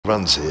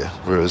runs here,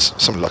 whereas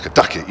something like a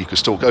Duckett, you could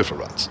still go for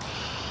runs.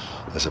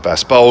 There's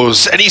Abbas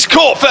bowls, and he's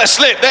caught first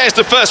slip. There's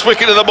the first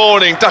wicket of the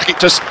morning. Duckett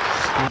just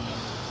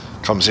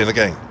comes in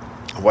again,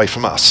 away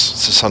from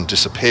us. The sun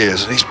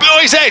disappears, and he's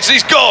edged, and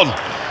he's gone.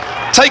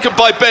 Taken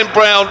by Ben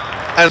Brown,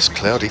 and it's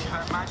cloudy.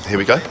 Here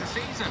we go.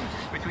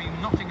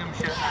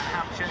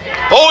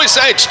 Oh, it's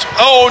edged.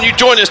 Oh, and you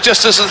join us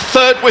just as the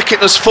third wicket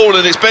has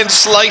fallen. It's Ben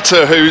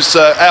Slater who's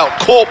out,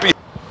 caught.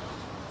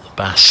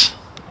 Abbas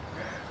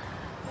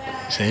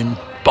is in,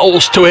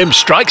 bowls to him,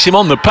 strikes him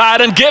on the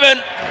pad, and given.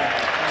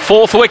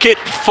 Fourth wicket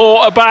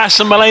for Abbas,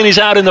 and Mulaney's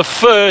out in the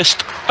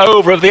first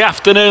over of the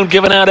afternoon,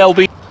 given out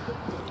LB.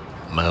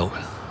 Mo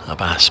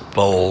Abbas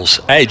bowls,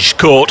 edge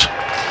caught.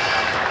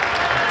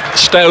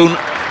 Stone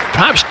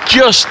perhaps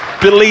just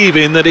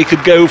believing that he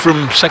could go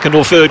from second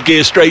or third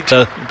gear straight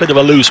to a bit of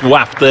a loose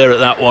waft there at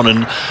that one,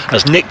 and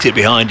has nicked it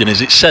behind, and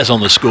as it says on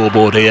the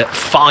scoreboard here,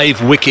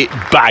 5-wicket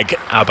bag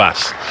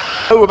Abbas.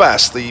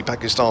 Abbas, the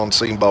Pakistan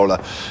seam bowler,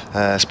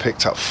 has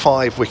picked up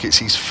 5 wickets.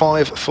 He's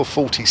 5 for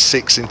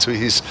 46 into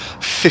his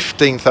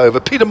 15th over.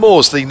 Peter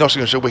Moores, the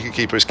Nottinghamshire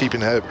wicketkeeper, is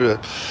keeping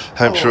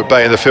Hampshire at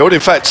bay in the field. In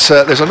fact,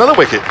 there's another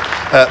wicket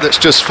that's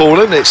just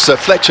fallen. It's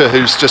Fletcher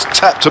who's just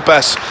tapped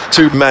Abbas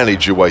to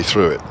manage your way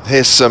through it.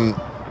 Here's some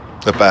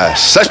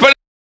Abbas. That's better.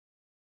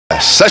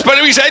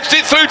 He's edged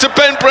it through to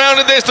Ben Brown,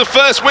 and there's the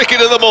first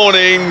wicket of the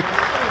morning.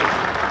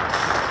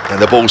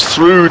 And the ball's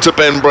through to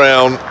Ben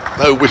Brown.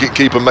 No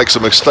wicketkeeper makes a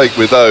mistake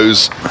with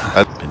those.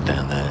 Been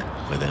down there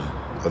with him.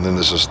 And then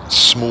there's a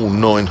small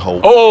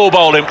 9-hole. Oh,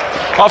 bowled him.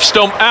 Off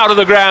stump, out of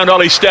the ground,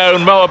 Ollie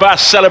Stone. Mo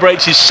Abbas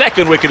celebrates his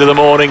second wicket of the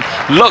morning.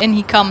 Look. In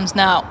he comes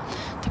now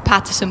to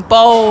Patterson,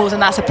 bowls,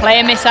 and that's a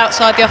player miss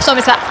outside the off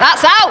stump.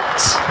 That's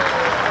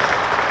out.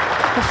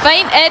 A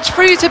faint edge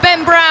through to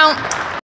Ben Brown.